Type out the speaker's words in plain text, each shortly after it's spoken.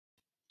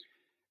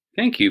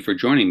Thank you for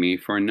joining me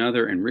for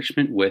another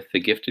Enrichment with the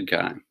Gifted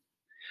Guy.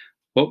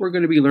 What we're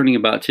going to be learning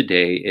about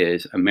today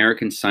is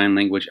American Sign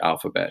Language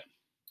alphabet.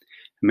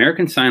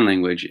 American Sign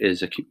Language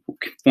is a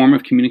form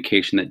of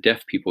communication that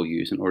deaf people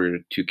use in order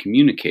to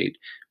communicate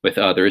with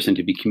others and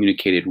to be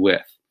communicated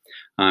with.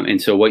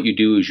 And so, what you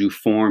do is you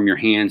form your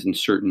hands in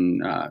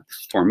certain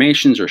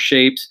formations or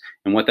shapes,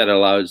 and what that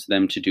allows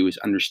them to do is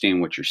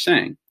understand what you're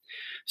saying.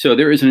 So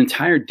there is an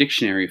entire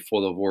dictionary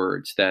full of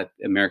words that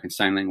American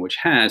Sign Language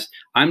has.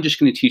 I'm just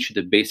going to teach you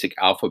the basic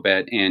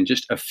alphabet and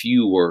just a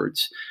few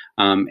words.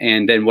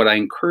 And then what I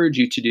encourage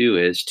you to do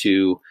is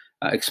to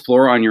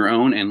explore on your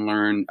own and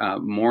learn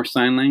more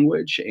sign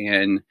language.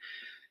 And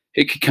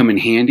it could come in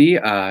handy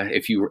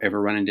if you ever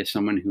run into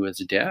someone who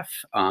is deaf.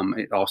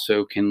 It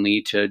also can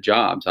lead to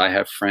jobs. I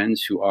have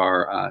friends who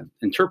are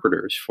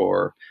interpreters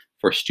for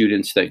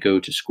students that go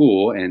to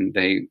school, and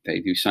they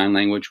do sign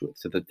language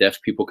so the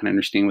deaf people can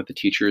understand what the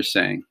teacher is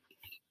saying.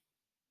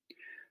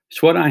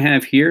 So what I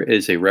have here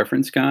is a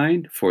reference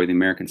guide for the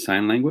American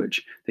Sign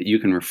Language that you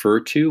can refer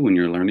to when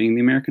you're learning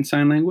the American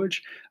Sign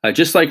Language.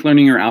 Just like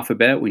learning your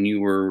alphabet when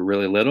you were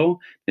really little,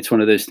 it's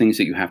one of those things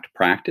that you have to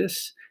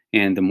practice.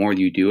 And the more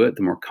you do it,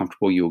 the more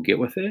comfortable you'll get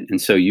with it. And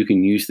so you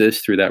can use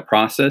this through that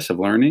process of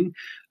learning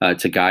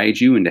to guide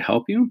you and to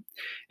help you.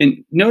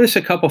 And notice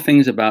a couple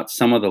things about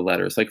some of the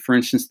letters. Like, for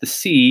instance, the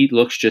C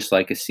looks just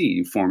like a C.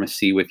 You form a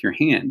C with your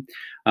hand.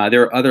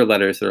 There are other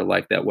letters that are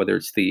like that, whether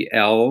it's the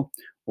L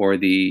or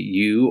the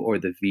U or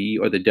the V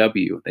or the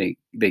W.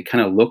 They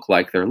kind of look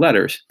like their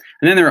letters.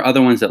 And then there are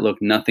other ones that look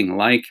nothing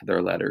like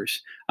their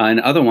letters, and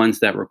other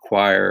ones that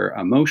require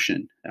a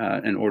motion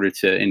in order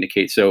to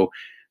indicate. So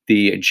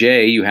the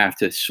J, you have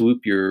to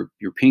swoop your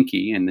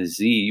pinky, and the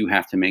Z, you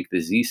have to make the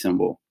Z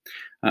symbol.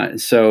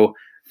 So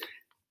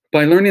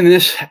by learning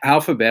this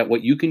alphabet,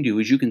 what you can do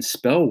is you can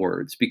spell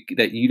words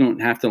that you don't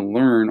have to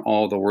learn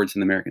all the words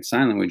in the American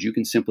Sign Language. You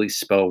can simply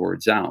spell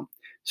words out.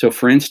 So,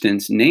 for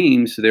instance,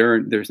 names,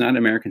 there's not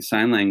American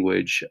Sign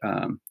Language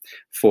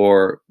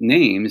for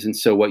names. And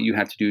so what you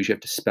have to do is you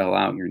have to spell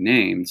out your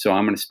name. So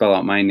I'm going to spell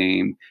out my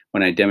name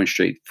when I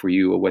demonstrate for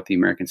you what the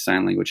American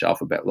Sign Language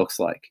alphabet looks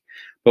like.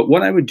 But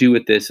what I would do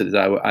with this is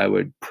I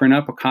would print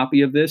up a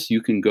copy of this.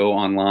 You can go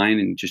online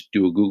and just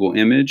do a Google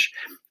image,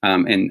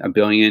 and a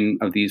billion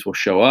of these will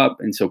show up.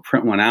 And so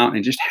print one out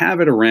and just have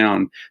it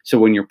around. So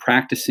when you're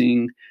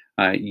practicing,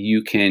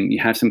 you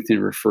have something to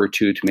refer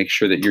to make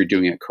sure that you're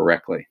doing it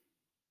correctly.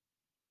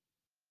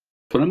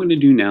 What I'm going to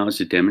do now is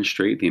to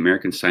demonstrate the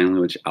American Sign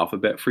Language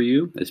alphabet for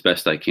you as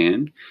best I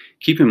can.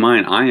 Keep in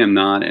mind, I am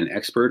not an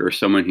expert or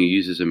someone who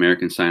uses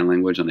American Sign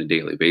Language on a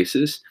daily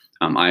basis.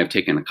 I have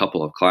taken a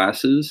couple of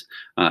classes,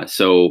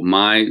 so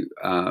my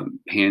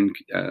hand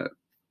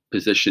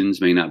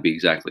positions may not be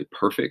exactly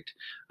perfect.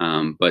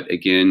 But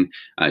again,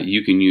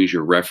 you can use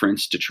your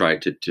reference to try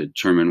to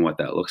determine what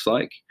that looks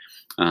like.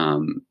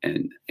 And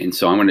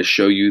so I'm going to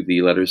show you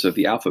the letters of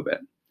the alphabet.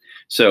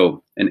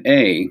 So an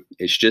A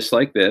is just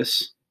like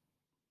this,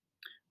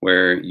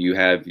 where you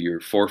have your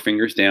four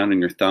fingers down and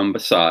your thumb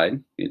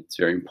beside. It's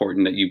very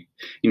important that you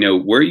know,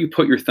 where you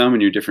put your thumb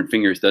and your different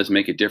fingers does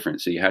make a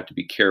difference, so you have to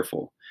be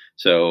careful.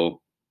 So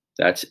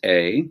that's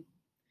A.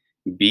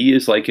 B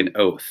is like an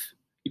oath.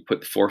 You put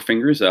the four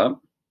fingers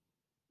up,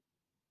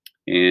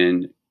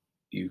 and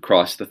you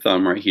cross the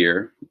thumb right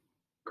here,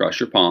 cross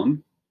your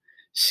palm.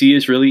 C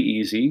is really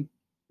easy.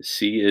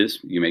 C is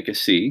you make a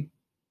C.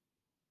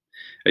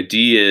 A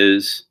D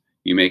is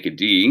you make a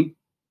D,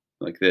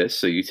 like this.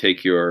 So you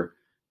take your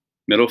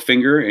middle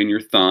finger and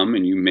your thumb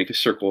and you make a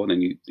circle, and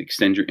then you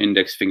extend your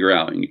index finger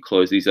out and you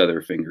close these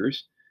other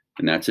fingers,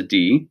 and that's a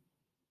D.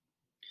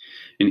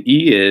 An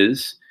E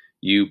is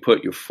you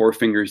put your four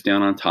fingers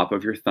down on top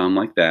of your thumb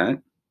like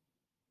that.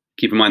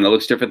 Keep in mind that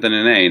looks different than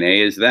an A. An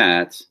A is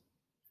that,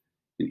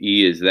 an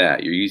E is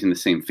that. You're using the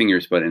same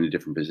fingers but in a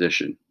different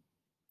position.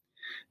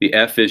 The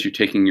F is you're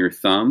taking your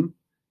thumb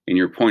and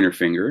your pointer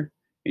finger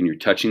and you're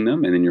touching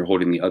them, and then you're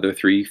holding the other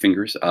three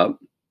fingers up.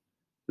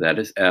 That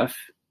is F.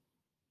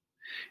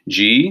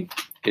 G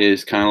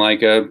is kind of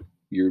like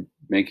you're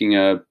making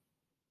a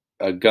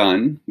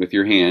gun with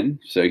your hand.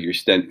 So you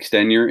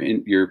extend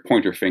your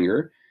pointer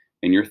finger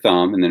and your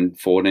thumb, and then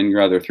fold in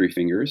your other three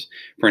fingers.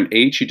 For an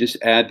H, you just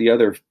add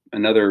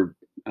another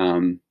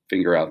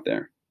finger out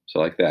there. So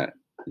like that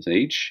is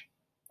H.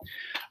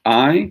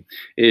 I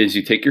is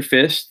you take your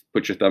fist,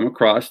 put your thumb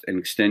across, and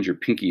extend your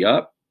pinky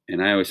up.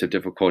 And I always have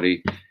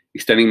difficulty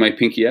extending my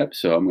pinky up,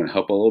 so I'm going to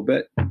help a little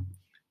bit.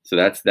 So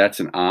that's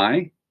an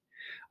I.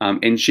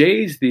 And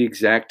J is the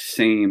exact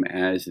same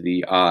as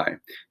the I.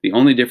 The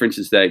only difference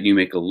is that you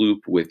make a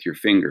loop with your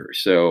finger.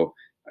 So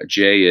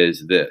J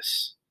is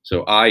this.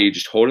 So I, you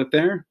just hold it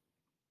there.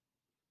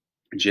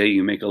 J,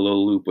 you make a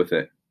little loop with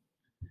it.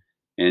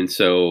 And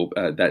so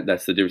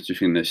that's the difference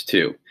between this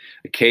two.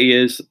 A K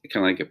is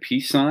kind of like a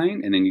peace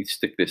sign, and then you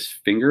stick this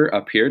finger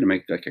up here to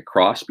make like a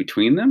cross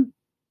between them.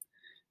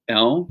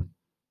 L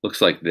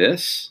looks like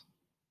this.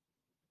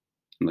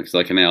 It looks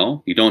like an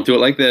L. You don't do it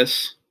like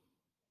this.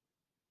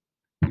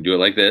 You do it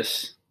like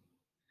this.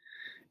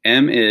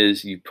 M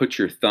is you put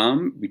your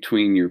thumb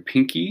between your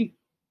pinky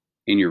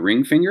in your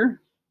ring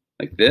finger,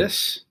 like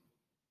this.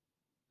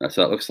 That's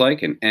what it looks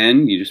like. And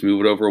N, you just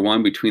move it over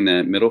one between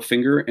the middle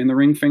finger and the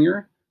ring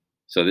finger.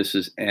 So this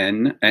is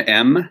M,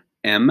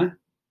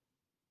 and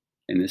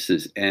this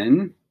is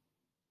N.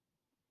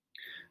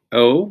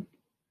 O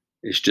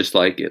is just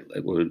like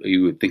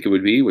you would think it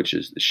would be, which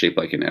is shaped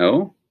like an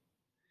O.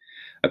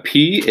 A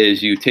P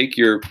is you take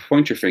your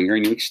pointer finger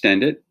and you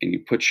extend it, and you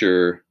put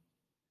your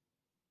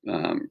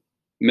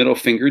middle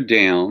finger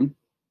down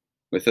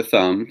with the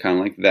thumb, kind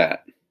of like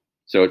that.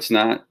 So it's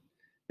not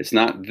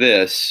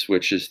this,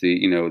 which is the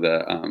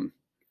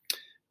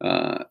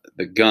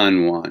the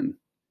gun one.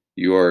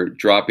 You're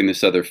dropping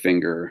this other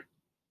finger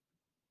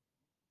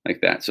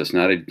like that. So it's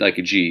not like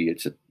a G.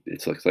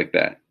 It looks like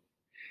that.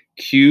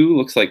 Q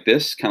looks like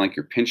this, kind of like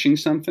you're pinching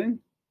something.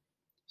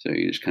 So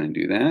you just kind of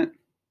do that.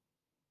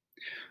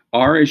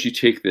 R is you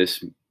take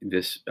this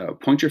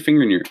pointer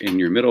finger and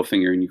your middle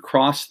finger and you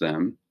cross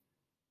them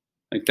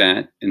like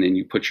that, and then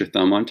you put your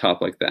thumb on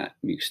top like that.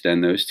 And you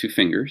extend those two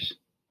fingers.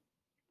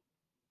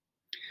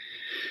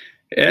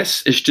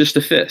 S is just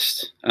a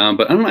fist,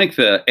 but unlike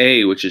the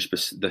A, which is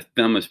the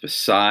thumb is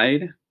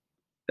beside,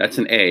 that's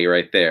an A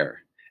right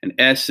there. And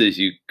S is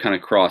you kind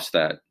of cross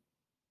that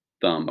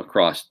thumb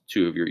across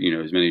two of your,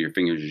 as many of your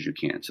fingers as you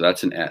can. So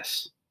that's an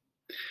S.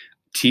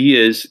 T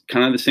is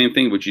kind of the same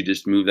thing, but you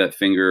just move that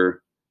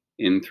finger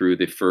in through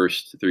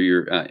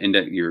your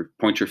your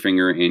pointer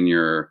finger and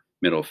your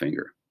middle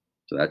finger.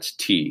 So that's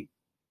T.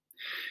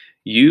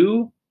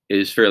 U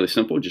is fairly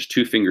simple, just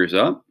two fingers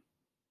up.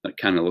 That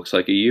kind of looks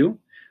like a U.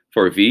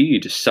 For V, you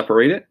just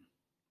separate it.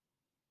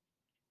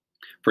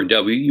 For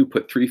W, you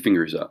put three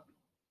fingers up.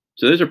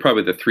 So those are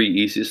probably the three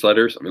easiest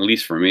letters, at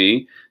least for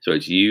me. So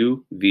it's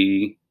U,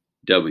 V,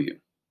 W.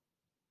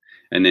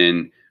 And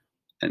then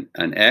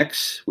an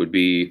X would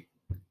be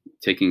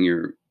taking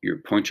your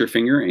pointer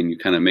finger and you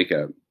kind of make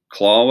a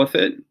claw with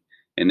it.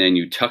 And then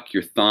you tuck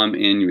your thumb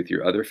in with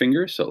your other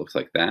finger. So it looks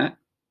like that.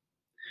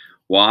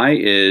 Y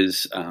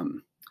is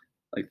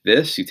like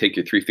this. You take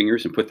your three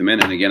fingers and put them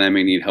in. And again, I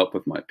may need help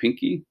with my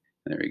pinky.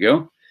 There we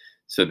go.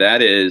 So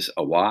that is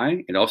a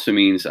Y. It also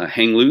means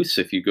hang loose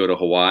if you go to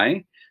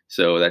Hawaii.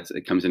 So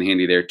it comes in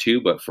handy there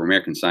too. But for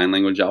American Sign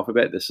Language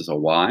alphabet, this is a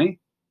Y.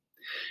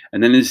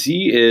 And then a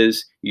Z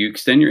is you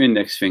extend your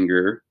index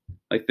finger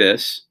like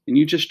this, and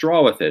you just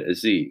draw with it a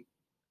Z.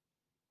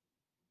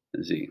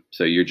 A Z.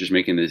 So you're just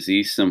making the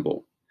Z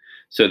symbol.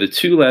 So the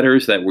two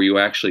letters where you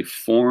actually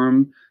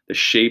form the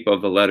shape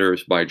of the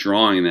letters by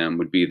drawing them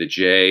would be the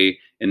J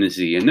and the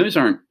Z. And those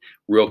aren't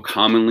real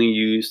commonly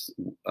used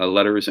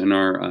letters in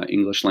our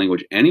English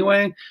language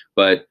anyway,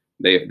 but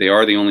they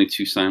are the only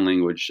two sign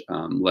language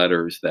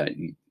letters that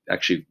you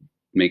actually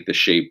make the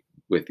shape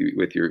with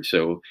your,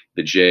 so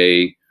the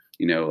J,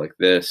 like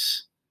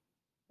this,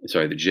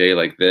 sorry, the J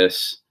like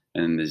this,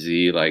 and the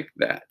Z like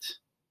that.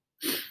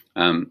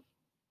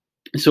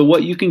 So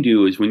what you can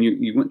do is when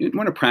you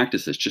want to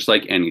practice this, just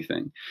like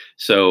anything.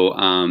 So,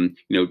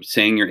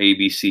 saying your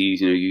ABCs,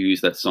 you use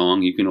that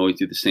song, you can always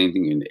do the same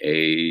thing in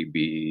A,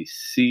 B,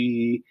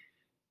 C,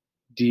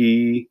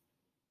 D,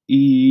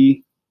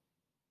 E,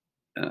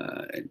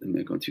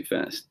 I'm going too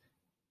fast,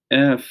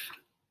 F,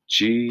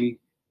 G,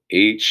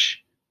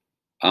 H,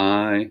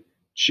 I,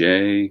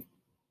 J,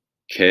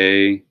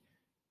 K,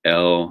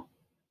 L,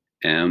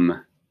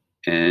 M,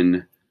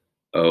 N,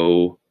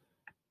 O,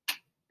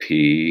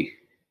 P,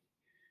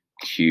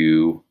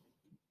 Q,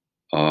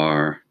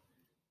 R,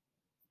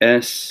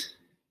 S,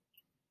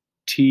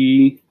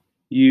 T,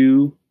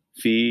 U,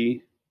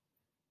 V,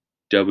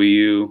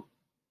 W,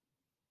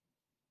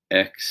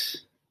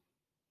 X,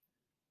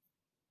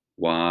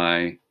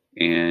 Y,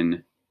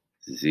 and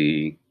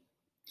Z.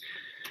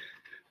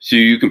 So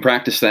you can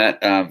practice that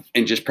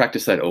and just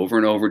practice that over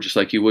and over, just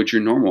like you would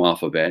your normal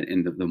alphabet.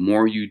 And the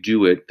more you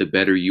do it, the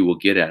better you will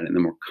get at it and the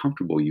more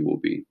comfortable you will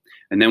be.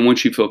 And then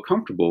once you feel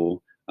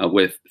comfortable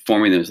with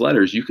forming those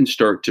letters, you can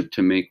start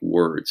to make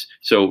words.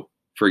 So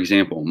for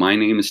example, my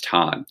name is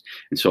Todd.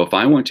 And so if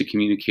I want to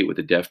communicate with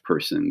a deaf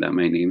person that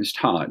my name is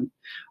Todd,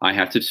 I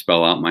have to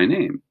spell out my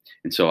name.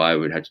 And so I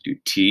would have to do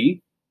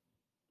T,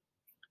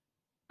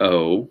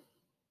 O,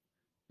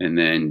 and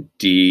then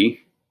D,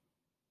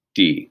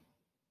 D.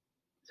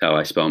 That's how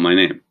I spell my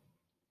name.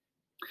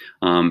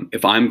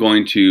 If I'm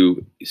going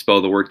to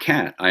spell the word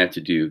cat, I have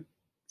to do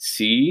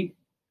C,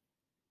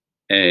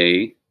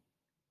 A,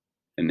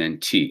 and then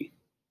T.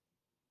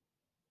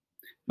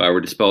 If I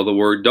were to spell the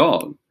word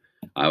dog,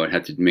 I would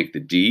have to make the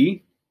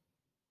D,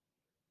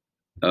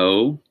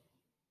 O,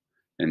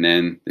 and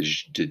then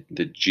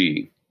the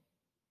G.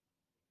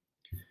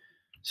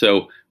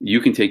 So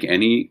you can take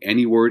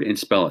any word and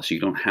spell it. So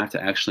you don't have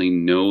to actually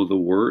know the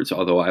words,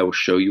 although I will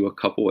show you a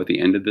couple at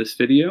the end of this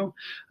video.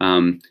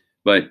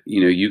 But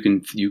you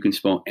can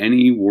spell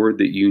any word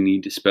that you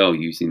need to spell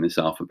using this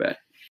alphabet.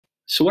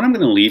 So what I'm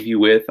going to leave you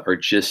with are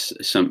just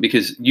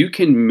because you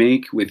can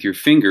make with your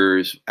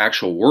fingers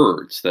actual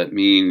words that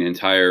mean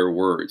entire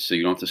words, so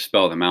you don't have to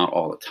spell them out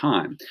all the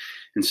time.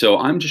 And so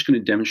I'm just going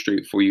to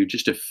demonstrate for you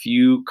just a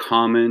few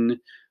common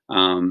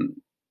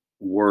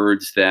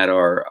words that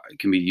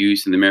can be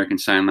used in the American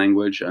Sign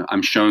Language.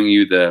 I'm showing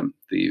you the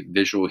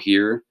visual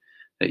here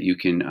that you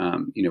can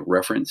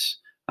reference.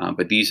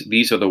 But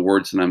these are the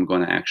words that I'm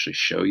going to actually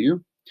show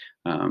you.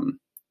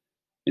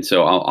 And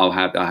so I'll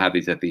have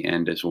these at the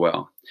end as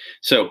well.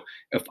 So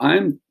if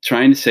I'm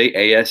trying to say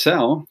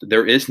ASL,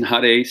 there is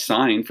not a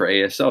sign for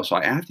ASL, so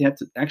I actually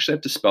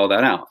have to spell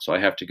that out. So I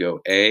have to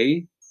go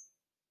ASL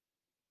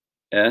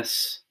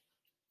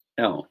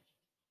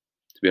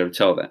to be able to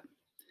tell that.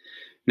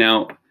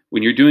 Now,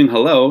 when you're doing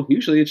hello,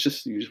 usually you're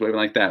just waving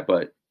like that.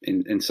 But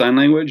in sign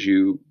language,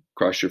 you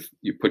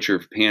put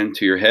your hand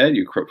to your head,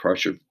 you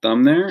cross your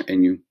thumb there,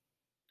 and you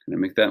kind of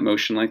make that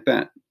motion like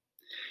that.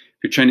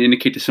 If you're trying to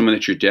indicate to someone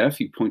that you're deaf,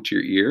 you point to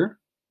your ear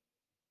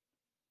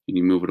and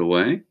you move it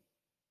away.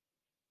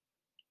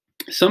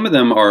 Some of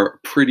them are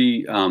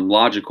pretty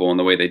logical in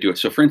the way they do it.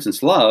 So for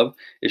instance, love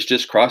is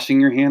just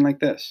crossing your hand like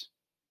this.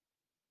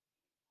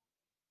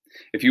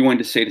 If you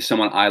wanted to say to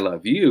someone, I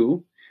love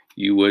you,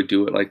 you would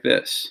do it like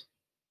this.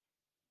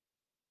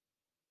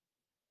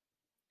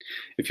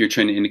 If you're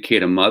trying to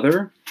indicate a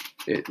mother,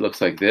 it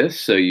looks like this.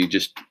 So you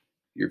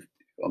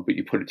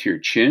put it to your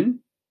chin.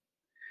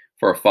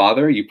 For a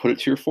father, you put it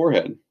to your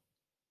forehead.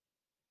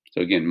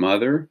 So again,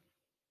 mother,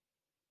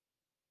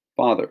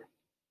 father.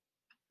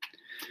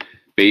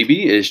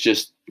 Baby is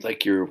just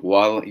like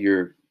while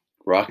you're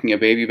rocking a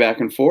baby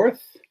back and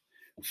forth.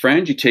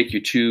 Friend, you take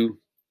your two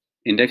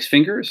index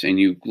fingers and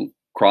you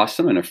cross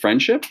them in a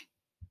friendship.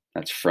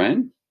 That's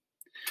friend.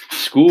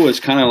 School is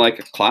kind of like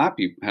a clap.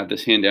 You have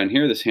this hand down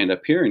here, this hand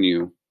up here, and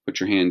you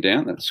put your hand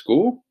down. That's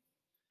school.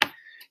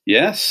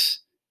 Yes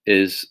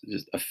is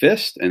just a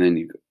fist, and then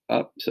you go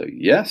up. So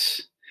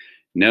yes.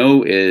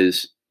 No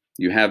is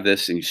you have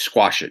this and you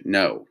squash it.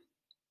 No.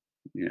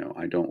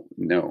 I don't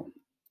know.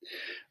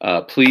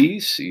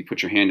 Please, you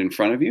put your hand in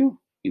front of you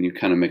and you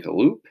kind of make a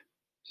loop.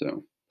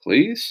 So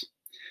please.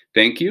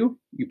 Thank you.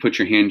 You put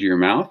your hand to your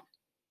mouth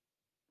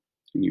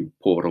and you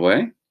pull it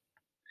away.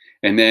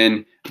 And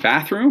then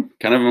bathroom,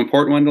 kind of an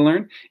important one to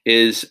learn,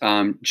 is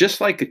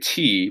just like a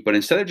T, but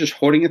instead of just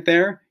holding it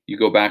there, you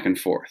go back and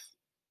forth.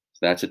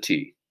 So that's a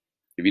T.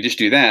 If you just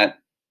do that,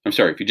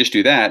 if you just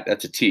do that,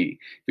 that's a T.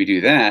 If you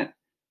do that,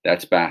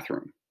 that's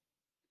bathroom.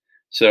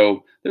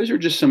 So those are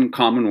just some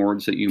common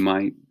words that you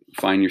might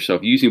find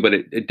yourself using, but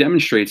it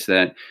demonstrates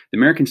that the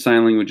American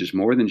Sign Language is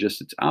more than just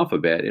its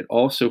alphabet. It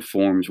also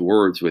forms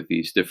words with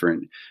these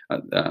different,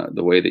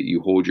 the way that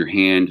you hold your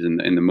hand and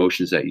the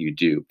motions that you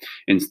do.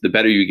 And the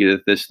better you get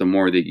at this, the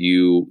more that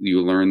you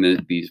learn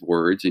these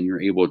words, and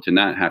you're able to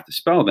not have to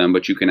spell them,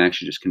 but you can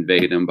actually just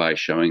convey them by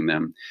showing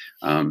them,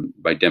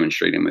 by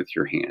demonstrating with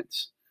your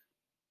hands.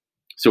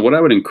 So what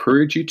I would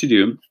encourage you to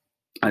do,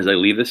 as I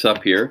leave this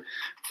up here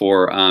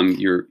for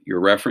your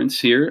reference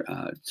here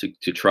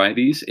to try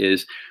these,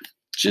 is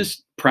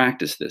just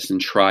practice this and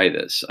try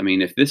this. I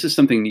mean, if this is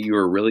something that you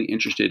are really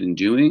interested in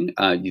doing,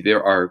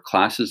 there are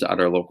classes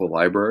at our local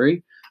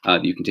library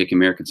that you can take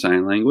American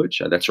Sign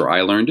Language. That's where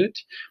I learned it.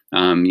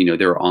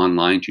 There are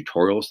online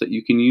tutorials that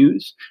you can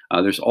use.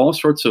 There's all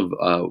sorts of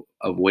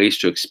ways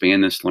to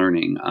expand this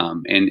learning.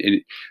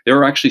 And there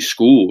are actually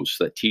schools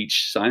that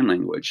teach sign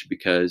language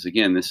because,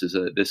 again,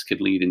 this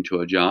could lead into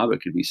a job.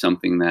 It could be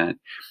something that,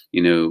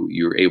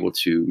 you're able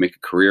to make a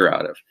career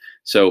out of.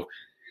 So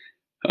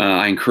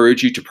I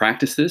encourage you to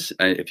practice this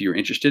if you're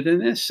interested in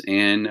this,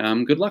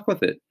 and good luck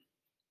with it.